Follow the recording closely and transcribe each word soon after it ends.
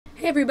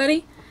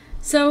everybody!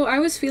 So I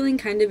was feeling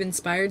kind of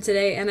inspired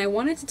today and I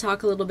wanted to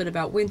talk a little bit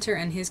about Winter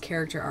and his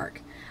character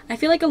arc. I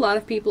feel like a lot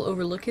of people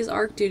overlook his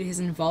arc due to his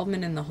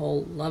involvement in the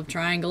whole love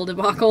triangle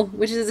debacle,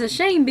 which is a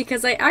shame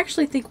because I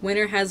actually think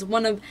Winter has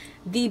one of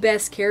the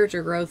best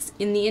character growths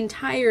in the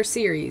entire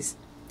series.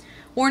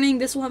 Warning,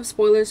 this will have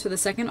spoilers for the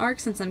second arc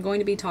since I'm going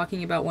to be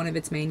talking about one of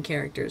its main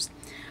characters.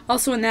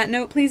 Also on that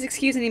note, please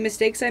excuse any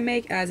mistakes I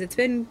make as it's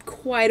been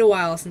quite a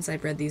while since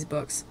I've read these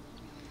books.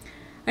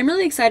 I'm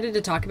really excited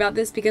to talk about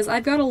this because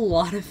I've got a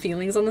lot of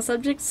feelings on the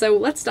subject, so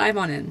let's dive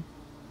on in.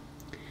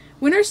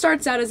 Winter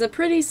starts out as a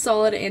pretty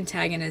solid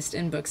antagonist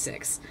in Book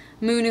 6.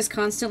 Moon is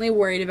constantly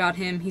worried about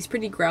him, he's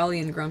pretty growly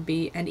and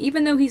grumpy, and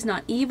even though he's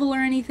not evil or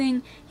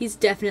anything, he's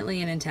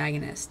definitely an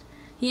antagonist.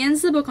 He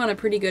ends the book on a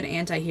pretty good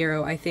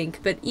anti-hero, I think,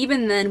 but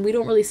even then we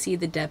don't really see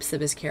the depths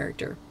of his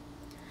character.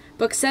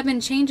 Book 7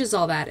 changes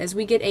all that as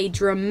we get a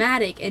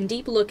dramatic and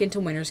deep look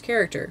into Winter's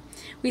character.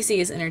 We see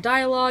his inner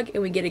dialogue,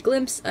 and we get a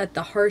glimpse at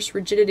the harsh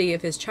rigidity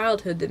of his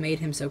childhood that made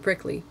him so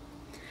prickly.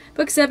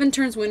 Book 7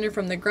 turns Winter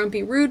from the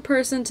grumpy, rude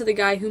person to the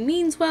guy who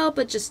means well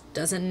but just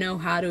doesn't know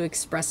how to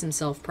express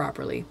himself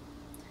properly.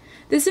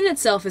 This in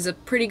itself is a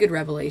pretty good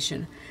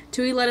revelation.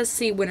 Tui let us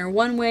see Winter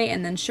one way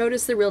and then showed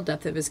us the real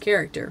depth of his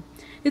character.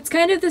 It's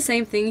kind of the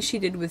same thing she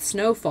did with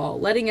Snowfall,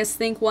 letting us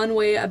think one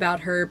way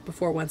about her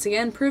before once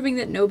again proving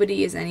that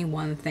nobody is any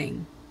one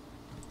thing.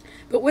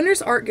 But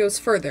Winter's arc goes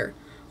further.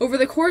 Over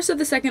the course of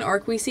the second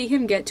arc, we see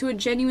him get to a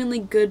genuinely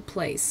good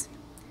place.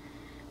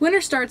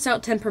 Winter starts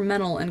out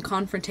temperamental and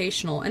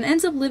confrontational and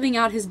ends up living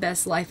out his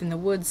best life in the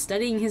woods,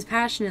 studying his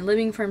passion and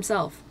living for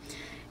himself.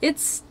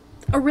 It's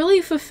a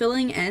really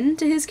fulfilling end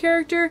to his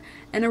character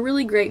and a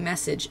really great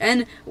message.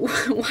 And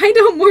why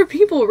don't more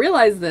people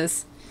realize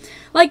this?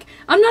 Like,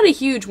 I'm not a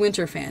huge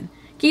Winter fan.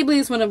 Ghibli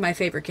is one of my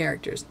favorite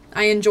characters.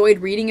 I enjoyed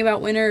reading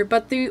about Winter,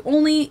 but the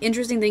only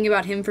interesting thing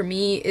about him for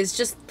me is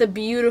just the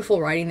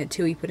beautiful writing that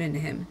Tui put into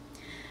him.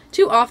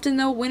 Too often,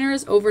 though, Winter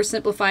is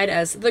oversimplified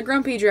as the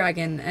grumpy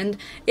dragon, and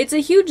it's a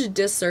huge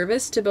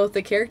disservice to both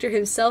the character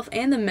himself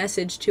and the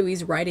message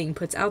Tui's writing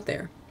puts out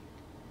there.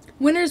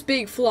 Winter's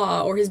big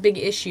flaw, or his big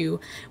issue,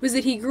 was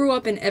that he grew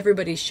up in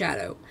everybody's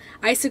shadow.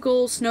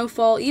 Icicle,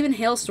 Snowfall, even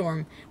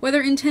Hailstorm.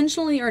 Whether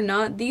intentionally or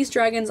not, these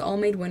dragons all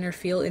made Winter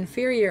feel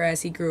inferior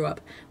as he grew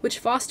up, which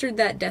fostered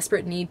that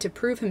desperate need to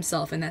prove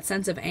himself and that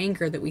sense of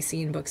anger that we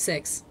see in Book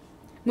 6.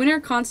 Winter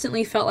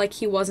constantly felt like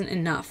he wasn't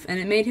enough, and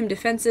it made him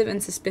defensive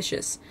and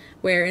suspicious,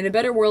 where in a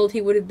better world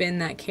he would have been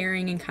that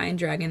caring and kind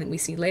dragon that we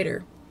see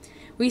later.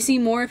 We see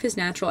more of his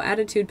natural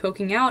attitude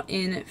poking out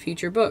in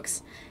future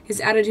books, his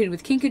attitude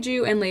with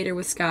Kinkajou and later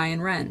with Sky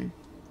and Ren.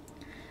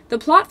 The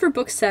plot for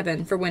Book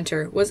 7 for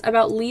Winter was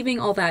about leaving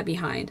all that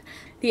behind,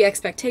 the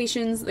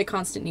expectations, the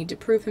constant need to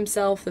prove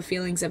himself, the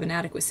feelings of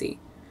inadequacy.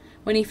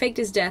 When he faked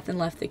his death and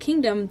left the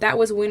kingdom, that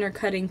was Winter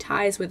cutting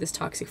ties with his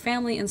toxic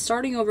family and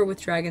starting over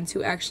with dragons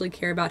who actually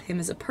care about him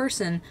as a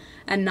person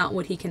and not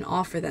what he can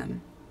offer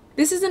them.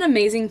 This is an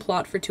amazing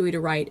plot for Tui to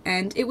write,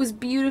 and it was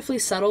beautifully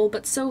subtle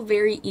but so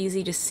very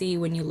easy to see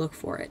when you look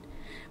for it.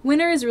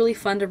 Winter is really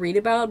fun to read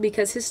about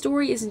because his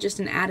story isn't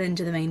just an add-in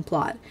to the main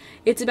plot.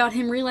 It's about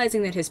him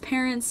realizing that his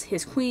parents,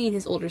 his queen,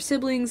 his older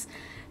siblings,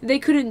 they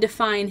couldn't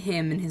define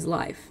him and his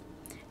life.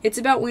 It's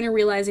about Winter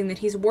realizing that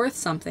he's worth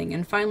something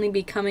and finally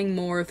becoming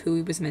more of who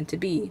he was meant to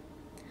be.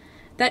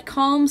 That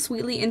calm,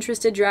 sweetly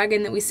interested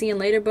dragon that we see in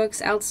later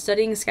books out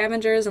studying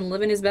scavengers and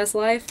living his best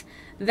life,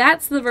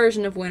 that's the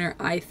version of Winter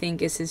I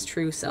think is his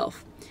true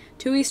self.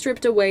 Tui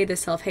stripped away the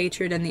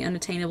self-hatred and the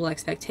unattainable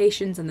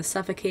expectations and the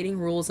suffocating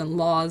rules and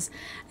laws,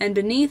 and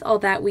beneath all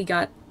that we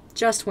got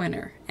just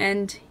Winter,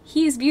 and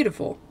he's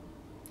beautiful.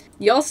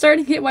 Y'all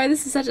starting to get why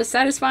this is such a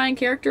satisfying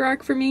character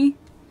arc for me?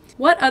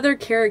 What other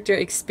character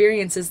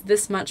experiences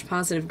this much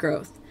positive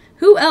growth?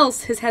 Who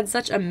else has had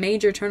such a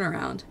major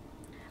turnaround?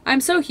 I'm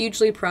so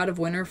hugely proud of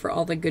Winter for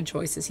all the good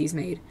choices he's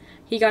made.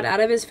 He got out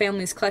of his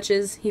family's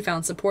clutches, he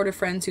found supportive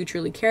friends who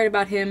truly cared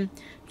about him,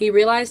 he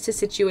realized his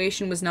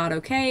situation was not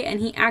okay, and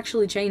he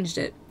actually changed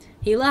it.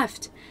 He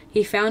left.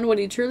 He found what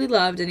he truly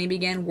loved, and he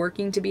began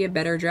working to be a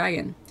better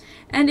dragon.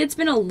 And it's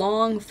been a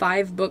long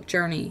 5-book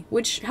journey,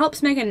 which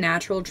helps make a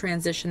natural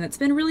transition that's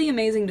been really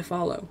amazing to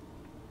follow.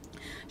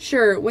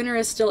 Sure, Winter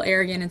is still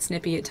arrogant and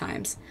snippy at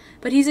times,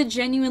 but he's a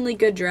genuinely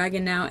good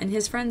dragon now, and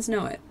his friends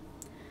know it.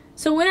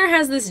 So Winter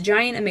has this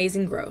giant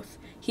amazing growth.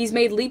 He's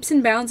made leaps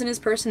and bounds in his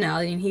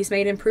personality, and he's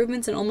made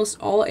improvements in almost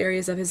all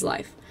areas of his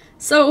life.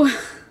 So,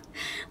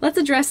 let's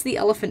address the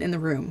elephant in the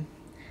room.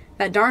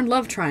 That darn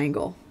love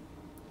triangle.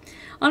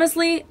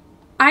 Honestly,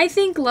 I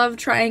think love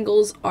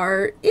triangles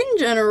are, in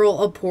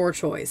general, a poor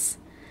choice.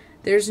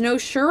 There's no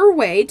sure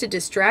way to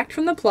distract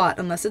from the plot,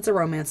 unless it's a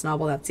romance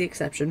novel, that's the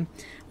exception,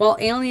 while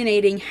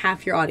alienating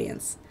half your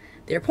audience.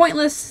 They're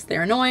pointless,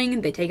 they're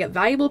annoying, they take up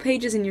valuable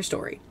pages in your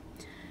story.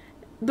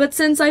 But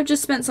since I've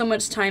just spent so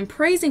much time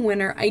praising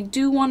Winter, I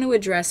do want to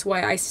address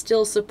why I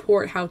still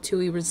support how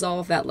Tui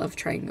resolved that love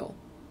triangle.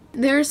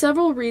 There are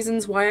several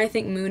reasons why I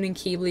think Moon and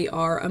Ghibli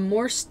are a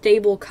more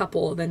stable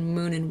couple than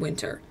Moon and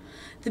Winter.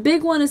 The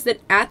big one is that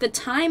at the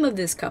time of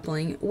this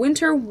coupling,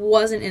 Winter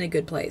wasn't in a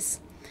good place.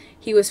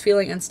 He was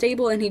feeling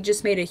unstable, and he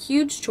just made a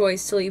huge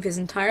choice to leave his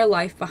entire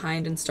life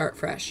behind and start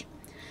fresh.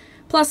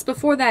 Plus,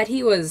 before that,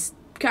 he was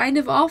kind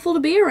of awful to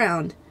be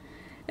around.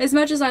 As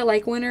much as I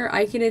like Winter,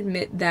 I can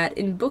admit that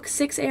in Book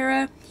 6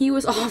 era, he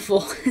was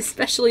awful,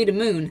 especially to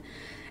Moon.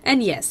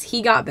 And yes,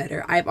 he got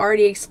better. I've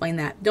already explained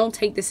that. Don't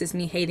take this as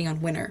me hating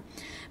on Winter.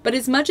 But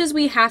as much as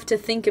we have to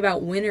think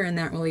about Winter in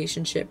that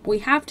relationship, we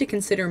have to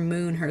consider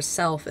Moon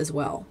herself as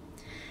well.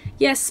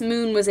 Yes,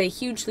 Moon was a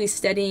hugely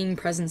steadying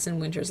presence in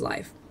Winter's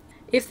life.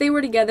 If they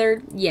were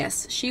together,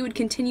 yes, she would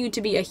continue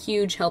to be a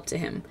huge help to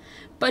him.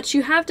 But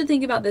you have to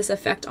think about this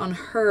effect on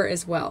her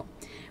as well.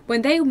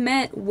 When they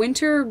met,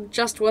 Winter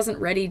just wasn't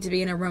ready to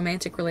be in a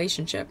romantic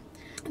relationship.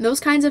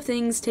 Those kinds of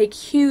things take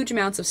huge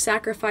amounts of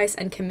sacrifice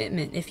and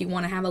commitment if you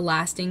want to have a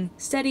lasting,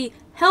 steady,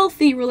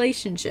 healthy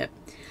relationship.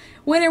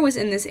 Winter was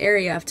in this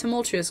area of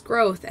tumultuous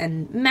growth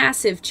and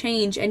massive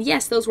change, and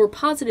yes, those were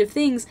positive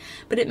things,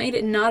 but it made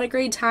it not a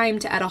great time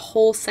to add a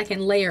whole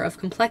second layer of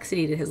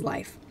complexity to his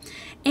life.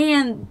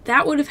 And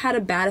that would have had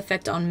a bad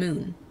effect on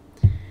Moon.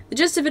 The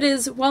gist of it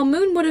is, while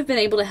Moon would have been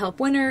able to help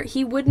Winter,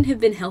 he wouldn't have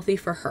been healthy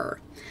for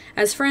her.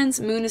 As friends,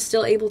 Moon is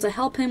still able to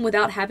help him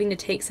without having to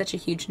take such a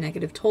huge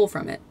negative toll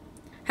from it.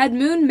 Had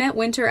Moon met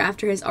Winter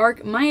after his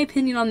arc, my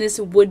opinion on this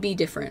would be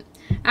different.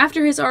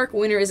 After his arc,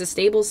 Winter is a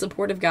stable,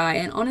 supportive guy,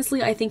 and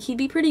honestly, I think he'd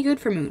be pretty good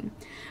for Moon.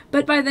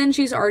 But by then,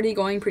 she's already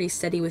going pretty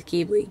steady with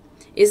Ghibli.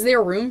 Is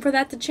there room for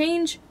that to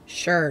change?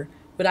 Sure.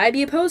 Would I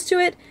be opposed to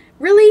it?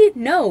 Really?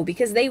 No,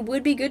 because they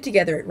would be good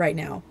together right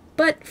now.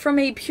 But from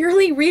a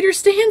purely reader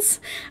stance,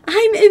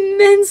 I'm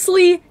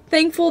immensely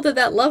thankful that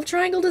that love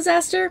triangle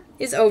disaster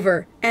is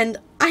over, and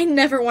I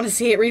never want to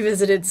see it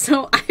revisited,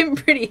 so I'm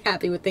pretty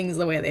happy with things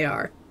the way they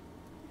are.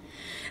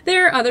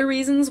 There are other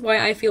reasons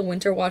why I feel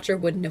Winter Watcher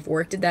wouldn't have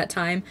worked at that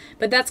time,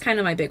 but that's kind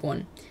of my big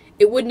one.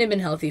 It wouldn't have been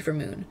healthy for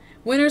Moon.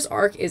 Winter's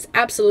arc is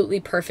absolutely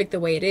perfect the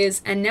way it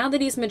is, and now that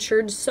he's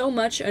matured so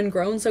much and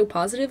grown so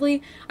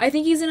positively, I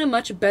think he's in a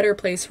much better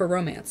place for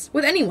romance.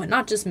 With anyone,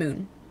 not just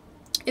Moon.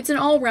 It's an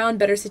all-round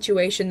better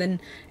situation than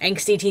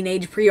angsty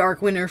teenage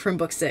pre-arc Winter from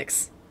Book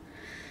 6.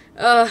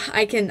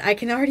 I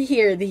can already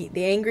hear the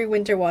angry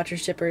Winter Watcher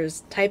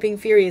shippers typing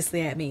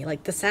furiously at me,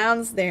 like the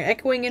sounds, they're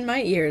echoing in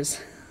my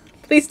ears.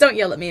 Please don't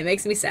yell at me, it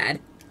makes me sad.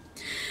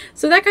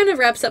 So that kind of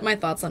wraps up my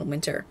thoughts on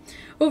Winter.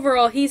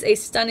 Overall, he's a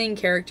stunning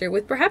character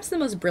with perhaps the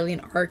most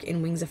brilliant arc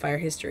in Wings of Fire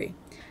history.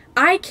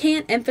 I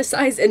can't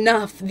emphasize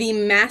enough the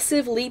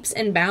massive leaps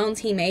and bounds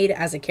he made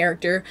as a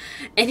character,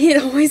 and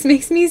it always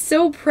makes me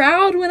so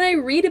proud when I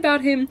read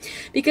about him,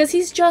 because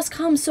he's just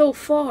come so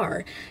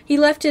far. He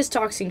left his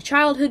toxic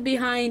childhood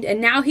behind,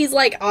 and now he's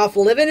like off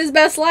living his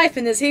best life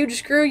in this huge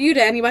screw you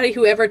to anybody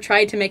who ever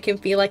tried to make him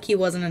feel like he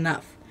wasn't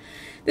enough.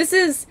 This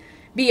is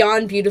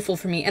beyond beautiful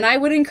for me, and I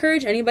would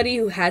encourage anybody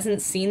who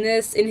hasn't seen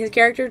this in his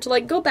character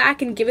to go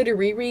back and give it a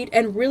reread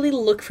and really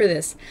look for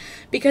this,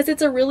 because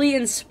it's a really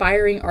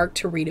inspiring arc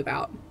to read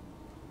about.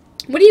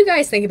 What do you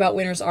guys think about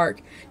Winter's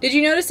arc? Did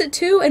you notice it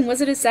too, and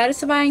was it as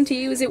satisfying to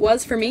you as it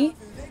was for me?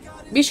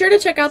 Be sure to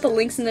check out the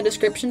links in the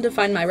description to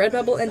find my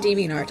Redbubble and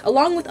DeviantArt,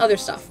 along with other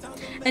stuff.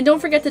 And don't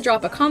forget to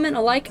drop a comment,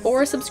 a like,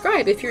 or a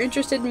subscribe if you're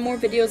interested in more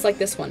videos like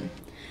this one.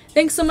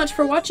 Thanks so much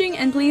for watching,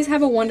 and please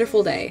have a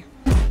wonderful day.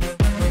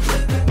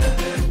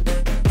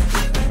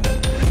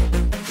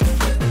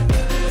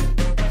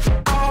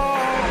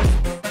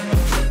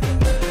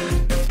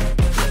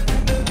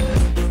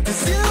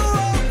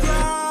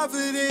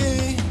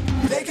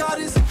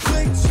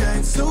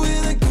 So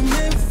with a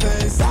commit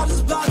face, I'll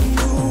just buy a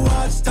new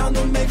watch, time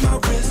to make my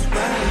wrist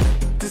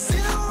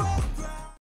ring.